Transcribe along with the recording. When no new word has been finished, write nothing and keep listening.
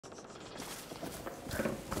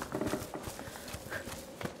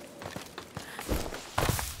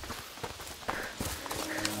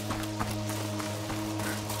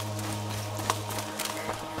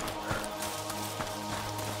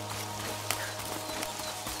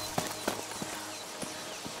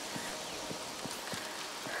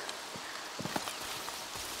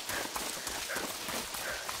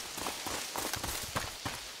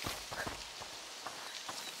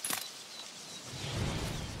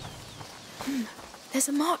There's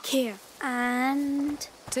a mark here. And...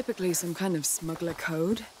 Typically some kind of smuggler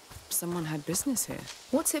code. Someone had business here.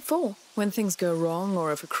 What's it for? When things go wrong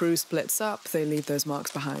or if a crew splits up, they leave those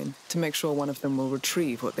marks behind to make sure one of them will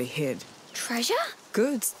retrieve what they hid. treasure?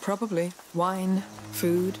 Goods, probably. Wine,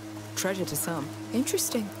 food, treasure to some.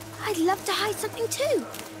 Interesting. I'd love to hide something too.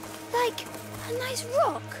 Like a nice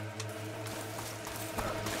rock.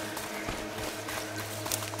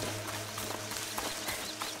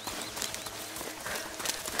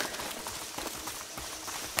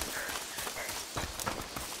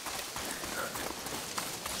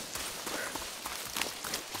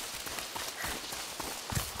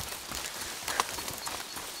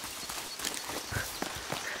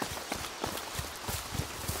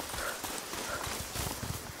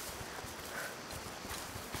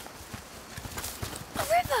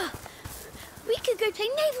 We could go play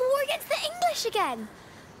naval war against the English again.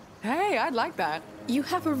 Hey, I'd like that. You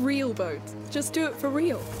have a real boat. Just do it for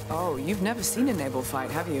real. Oh, you've never seen a naval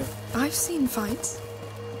fight, have you? I've seen fights.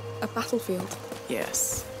 A battlefield.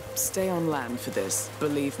 Yes. Stay on land for this,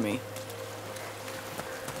 believe me.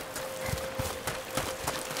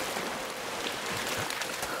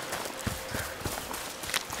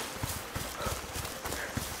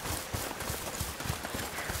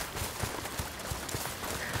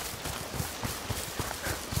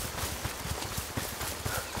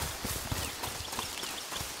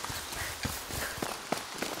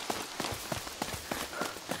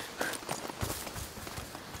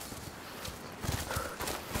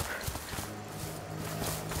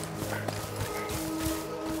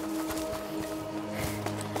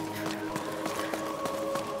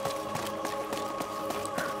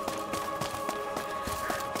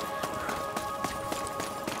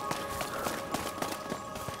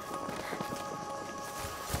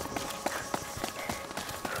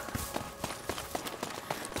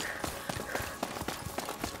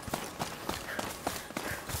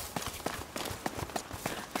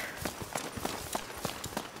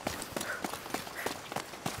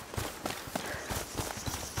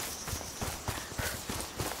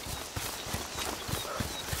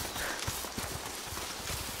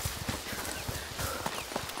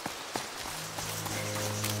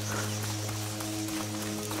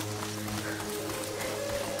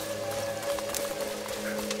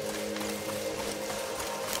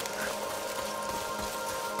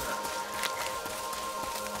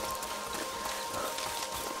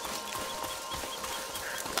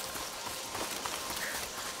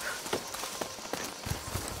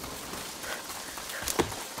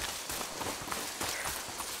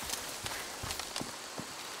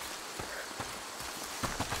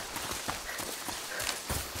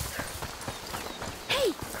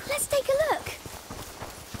 Let's take a look.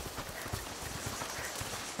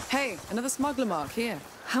 Hey, another smuggler mark here.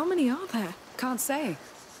 How many are there? Can't say.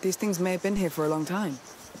 These things may have been here for a long time.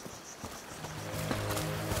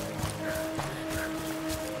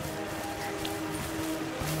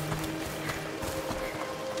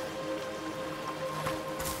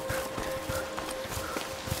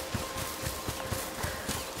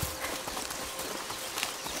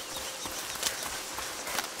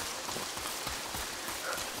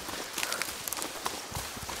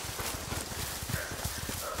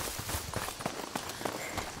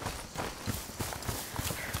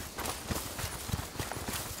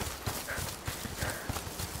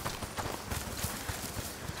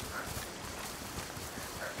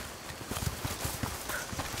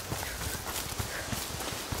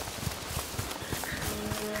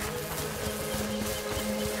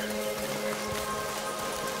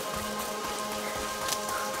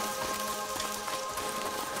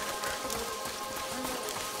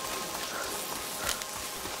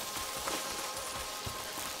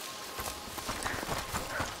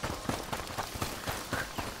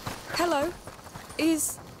 Hello.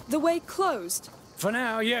 Is the way closed? For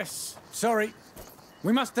now, yes. Sorry.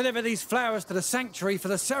 We must deliver these flowers to the sanctuary for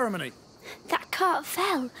the ceremony. That cart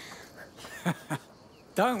fell.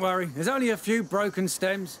 Don't worry, there's only a few broken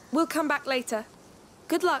stems. We'll come back later.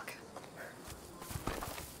 Good luck.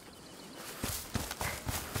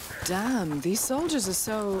 Damn, these soldiers are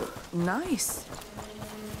so nice.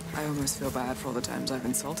 I almost feel bad for all the times I've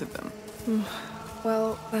insulted them.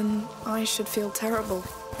 Well, then I should feel terrible.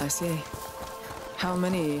 I see. How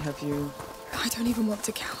many have you... I don't even want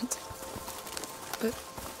to count. But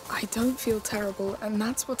I don't feel terrible, and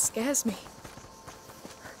that's what scares me.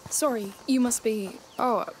 Sorry, you must be...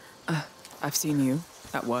 Oh, I've seen you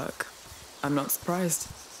at work. I'm not surprised.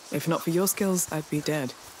 If not for your skills, I'd be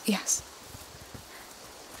dead. Yes.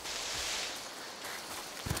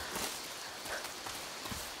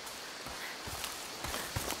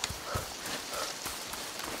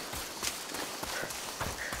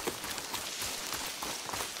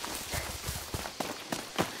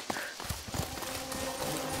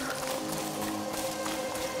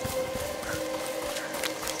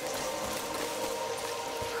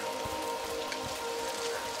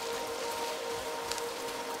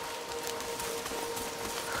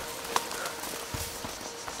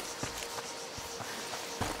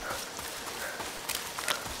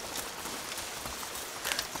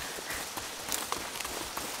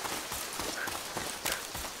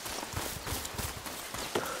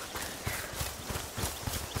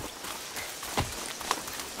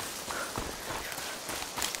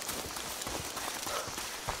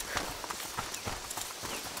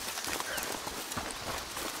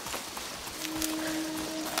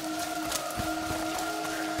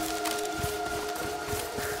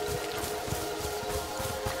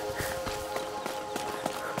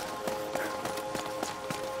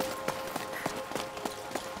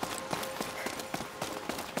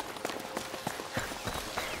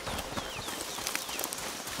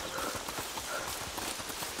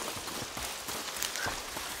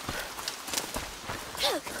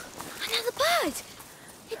 bird!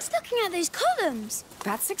 It's looking at those columns.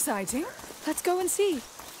 That's exciting. Let's go and see.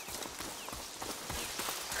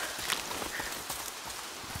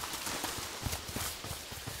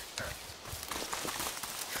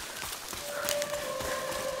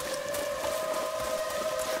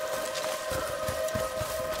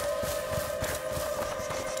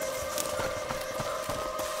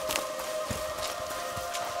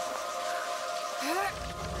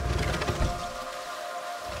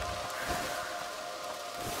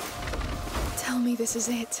 Tell me this is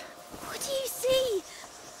it. What do you see?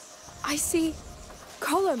 I see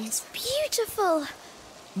columns. Beautiful.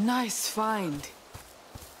 Nice find.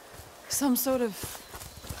 Some sort of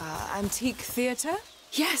antique theatre?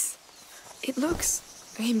 Yes, it looks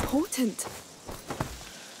important.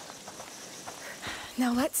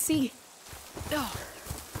 Now let's see. Oh.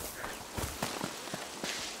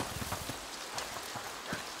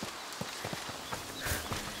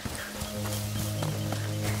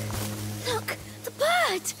 Look, the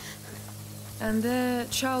bird. And they're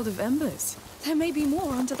child of embers. There may be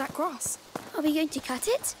more under that grass. Are we going to cut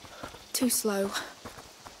it? Too slow.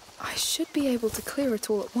 I should be able to clear it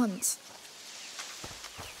all at once.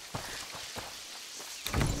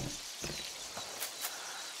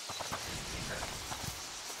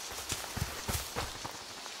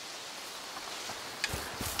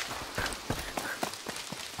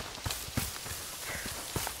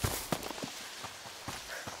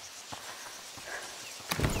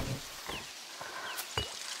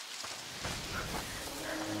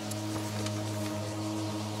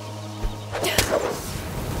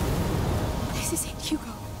 This is it, Hugo.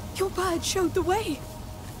 Your bird showed the way.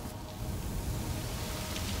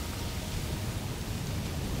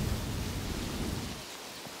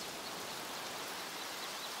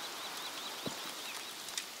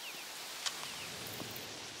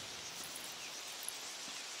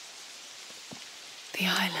 The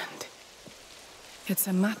island. It's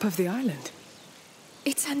a map of the island.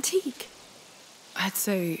 It's antique. I'd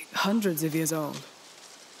say hundreds of years old.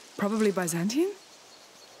 Probably Byzantine?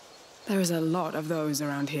 There is a lot of those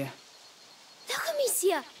around here. Look,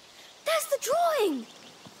 Amicia. There's the drawing.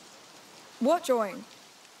 What drawing?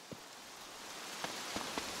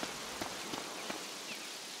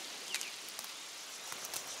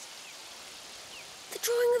 The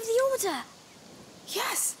drawing of the order.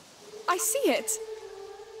 Yes, I see it.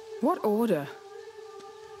 What order?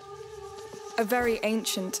 A very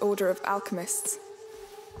ancient order of alchemists.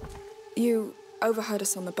 You overheard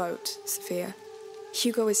us on the boat, Sophia.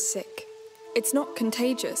 Hugo is sick. It's not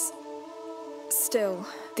contagious. Still,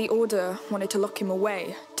 the Order wanted to lock him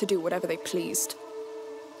away to do whatever they pleased.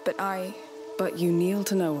 But you kneel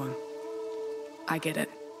to no one. I get it.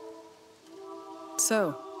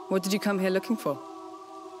 So, what did you come here looking for?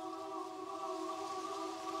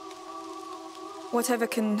 whatever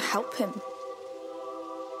can help him.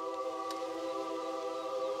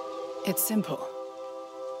 It's simple.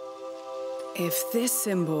 If this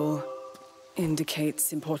symbol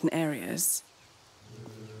indicates important areas,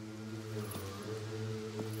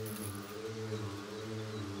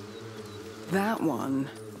 that one...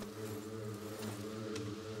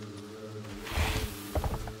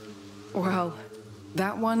 Well,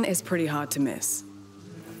 that one is pretty hard to miss.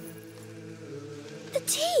 The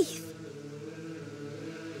teeth!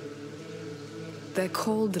 They're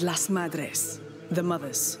called Las Madres, the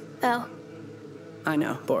mothers. Oh. I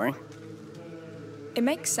know, boring. It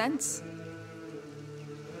makes sense.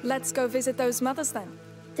 Let's go visit those mothers then.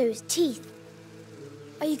 Those teeth.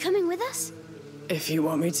 Are you coming with us? If you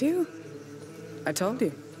want me to. I told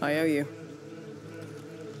you, I owe you.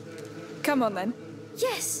 Come on then.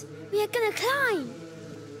 Yes, we are gonna climb.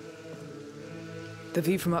 The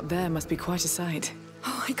view from up there must be quite a sight.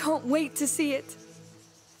 Oh, I can't wait to see it.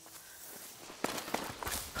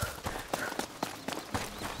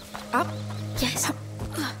 Up. Yes. Up.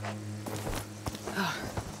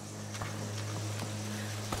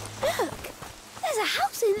 Look, there's a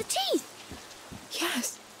house in the teeth.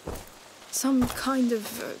 Yes. Some kind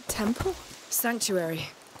of temple? Sanctuary.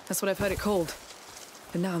 That's what I've heard it called.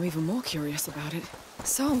 And now I'm even more curious about it.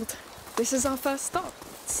 Sold. This is our first stop.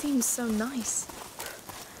 It seems so nice.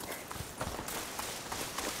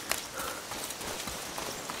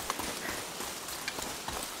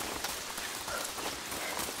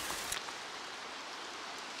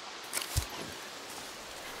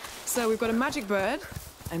 So we've got a magic bird,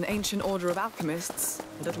 an ancient order of alchemists.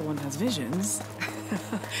 The little one has visions.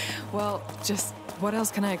 Well, just what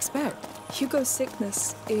else can I expect? Hugo's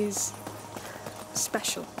sickness is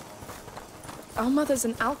special. Our mother's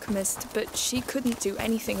an alchemist, but she couldn't do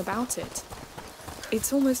anything about it.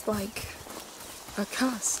 It's almost like a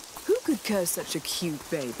curse. Who could curse such a cute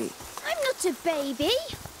baby? I'm not a baby.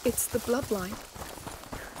 It's the bloodline.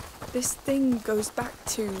 This thing goes back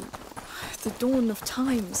to the dawn of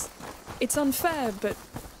times. It's unfair, but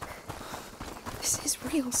this is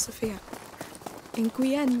real, Sophia. In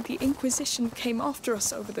Guyenne, the Inquisition came after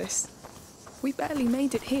us over this. We barely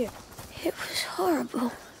made it here. It was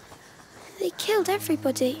horrible. They killed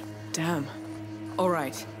everybody. Damn. All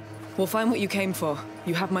right. We'll find what you came for.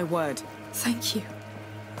 You have my word. Thank you.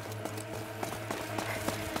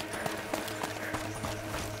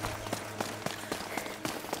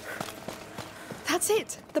 That's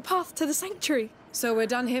it. The path to the sanctuary. So we're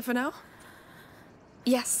done here for now?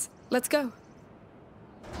 Yes, let's go.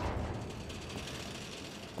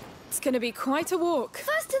 It's gonna be quite a walk.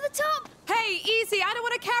 First to the top. Hey, easy, I don't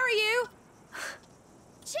want to carry you.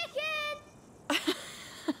 Chicken!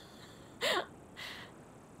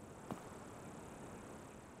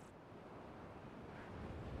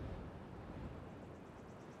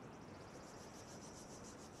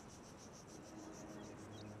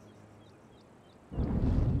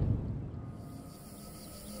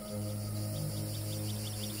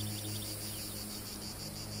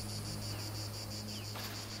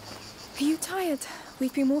 Are you tired?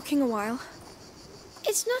 We've been walking a while.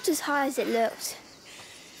 It's not as high as it looked.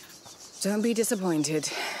 Don't be disappointed.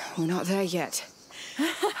 We're not there yet.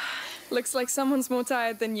 Looks like someone's more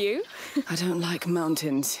tired than you. I don't like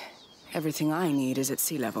mountains. Everything I need is at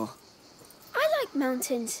sea level. I like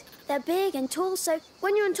mountains. They're big and tall, so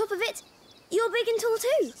when you're on top of it, you're big and tall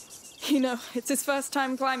too. You know, it's his first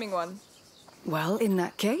time climbing one. Well, in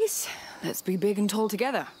that case, let's be big and tall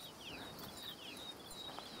together.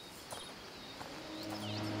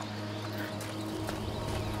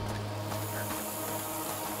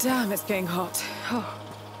 Damn, it's getting hot. Oh.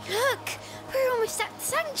 Look, we're almost at the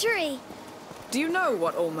sanctuary. Do you know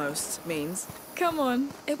what almost means? Come on,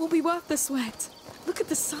 it will be worth the sweat. Look at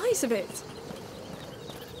the size of it.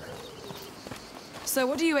 So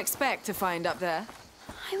what do you expect to find up there?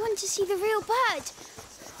 I want to see the real bird.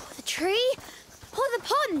 Or the tree. Or the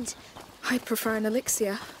pond. I'd prefer an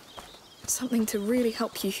elixir. Something to really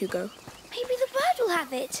help you, Hugo. Maybe the bird will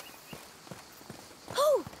have it.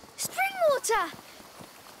 Oh, spring water.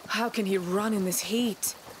 How can he run in this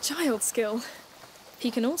heat? Child skill.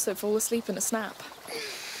 He can also fall asleep in a snap.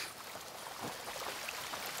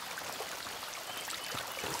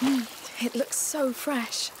 It looks so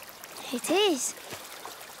fresh. It is.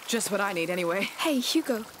 Just what I need anyway. Hey,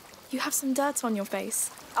 Hugo, you have some dirt on your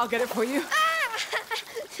face. I'll get it for you. Ah!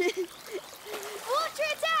 Water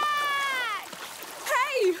attack!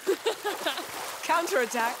 Hey!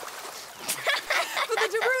 Counterattack. For the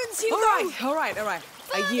Daroons, Hugo! All right.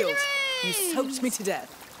 I yield. You soaked me to death.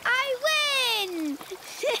 I win!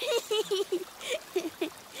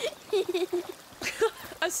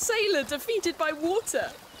 A sailor defeated by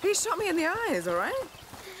water. He shot me in the eyes, all right?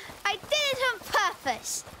 I did it on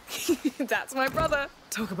purpose. That's my brother.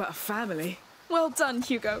 Talk about a family. Well done,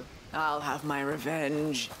 Hugo. I'll have my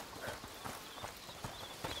revenge.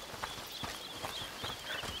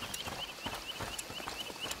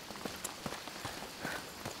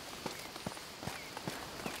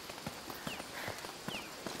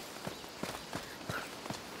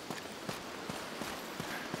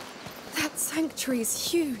 That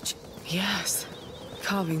sanctuary's huge. Yes.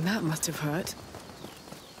 Carving that must have hurt.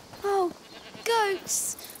 Oh,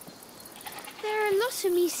 goats. There are a lot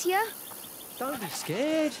of Amicia. Don't be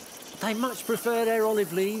scared. They much prefer their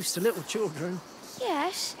olive leaves to little children.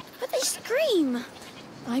 Yes, but they scream.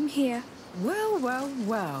 I'm here. Well.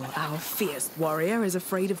 Our fierce warrior is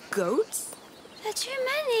afraid of goats? There are too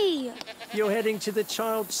many. You're heading to the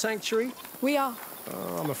child sanctuary? We are.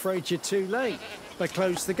 Oh, I'm afraid you're too late. They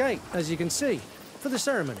closed the gate, as you can see, for the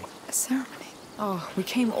ceremony. A ceremony. Oh, we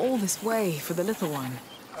came all this way for the little one.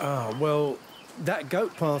 Ah, well, that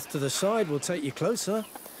goat path to the side will take you closer.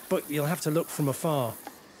 But you'll have to look from afar.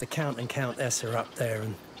 The Count and Countess are up there,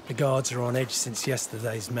 and the guards are on edge since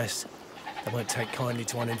yesterday's mess. They won't take kindly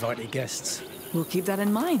to uninvited guests. We'll keep that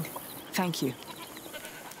in mind. Thank you.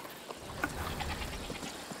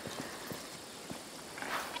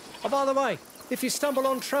 Oh, by the way, if you stumble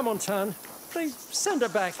on Tramontane, please send her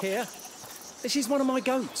back here. She's one of my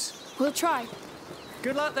goats. We'll try.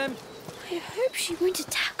 Good luck, then. I hope she won't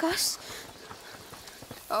attack us.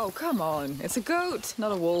 Oh, come on. It's a goat,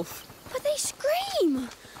 not a wolf. But they scream.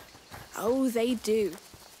 Oh, they do.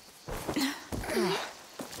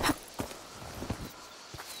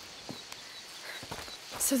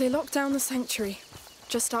 So they locked down the sanctuary.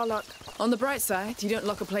 Just our luck. On the bright side, you don't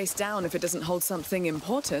lock a place down if it doesn't hold something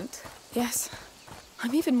important. Yes.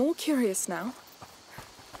 I'm even more curious now.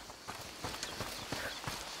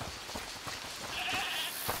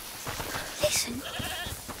 Listen,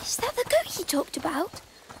 is that the goat he talked about?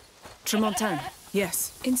 Tremontaine,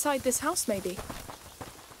 yes. Inside this house, maybe.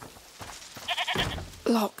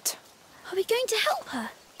 Locked. Are we going to help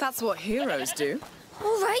her? That's what heroes do.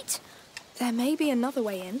 All right. There may be another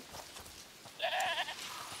way in.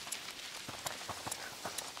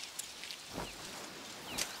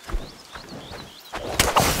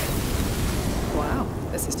 Wow,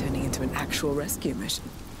 this is turning into an actual rescue mission.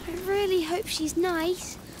 I really hope she's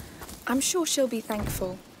nice. I'm sure she'll be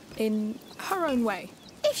thankful. In her own way.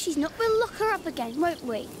 If she's not, we'll lock her up again, won't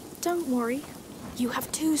we? Don't worry. You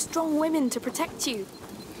have two strong women to protect you.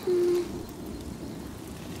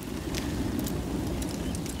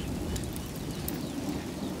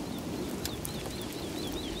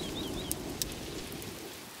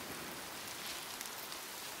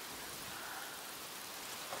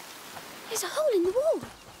 There's a hole in the wall.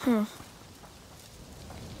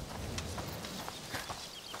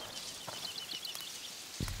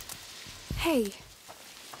 Hey,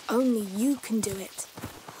 only you can do it.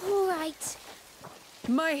 All right.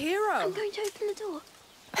 My hero! I'm going to open the door.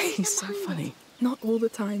 He's so funny. Not all the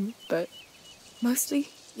time, but mostly,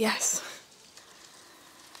 yes.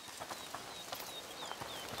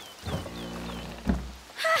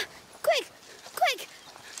 Ha! Quick! Quick!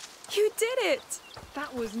 You did it!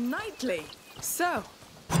 That was knightly. So,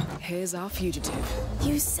 here's our fugitive.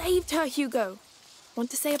 You saved her, Hugo. Want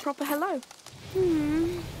to say a proper hello?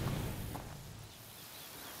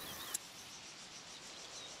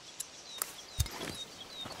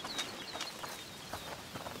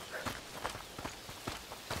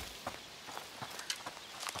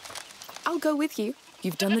 I'll go with you.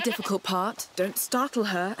 You've done the difficult part. Don't startle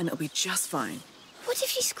her and it'll be just fine. What if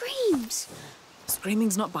she screams?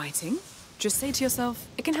 Screaming's not biting. Just say to yourself,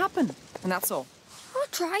 it can happen. And that's all. I'll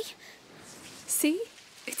try. See?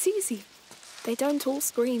 It's easy. They don't all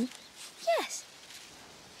scream. Yes.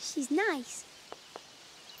 She's nice.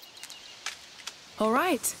 All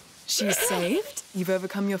right. She's saved. You've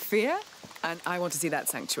overcome your fear. And I want to see that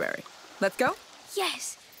sanctuary. Let's go.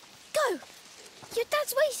 Yes. Go! Your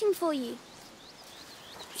dad's waiting for you.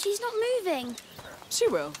 She's not moving. She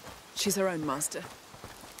will. She's her own master.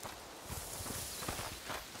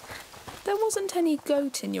 There wasn't any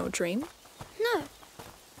goat in your dream. No.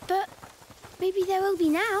 But maybe there will be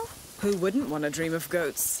now. Who wouldn't want to dream of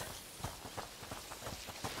goats?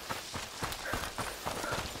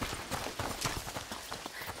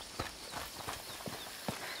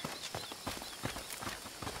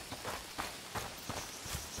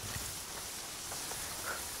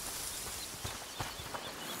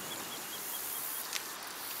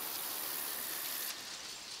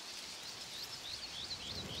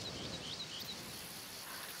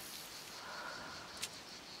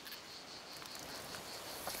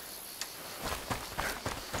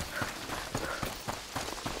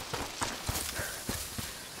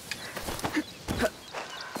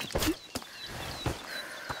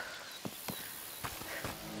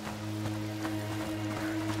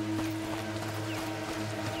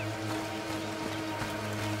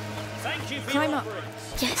 Thank you for Climb your up.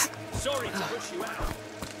 offerings. Yes. Sorry to push you out,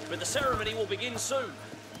 but the ceremony will begin soon.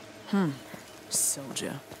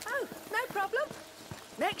 Soldier. Oh, no problem.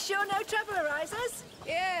 Make sure no trouble arises.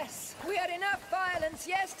 Yes, we had enough violence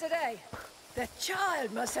yesterday. The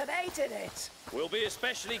child must have hated it. We'll be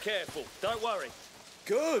especially careful. Don't worry.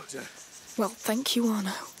 Good. Well, thank you,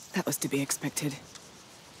 Arno. That was to be expected.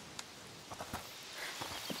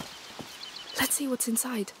 Let's see what's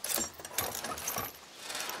inside.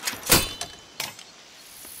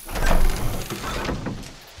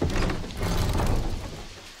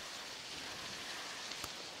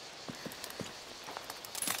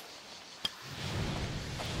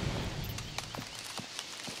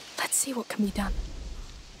 Let's see what can be done.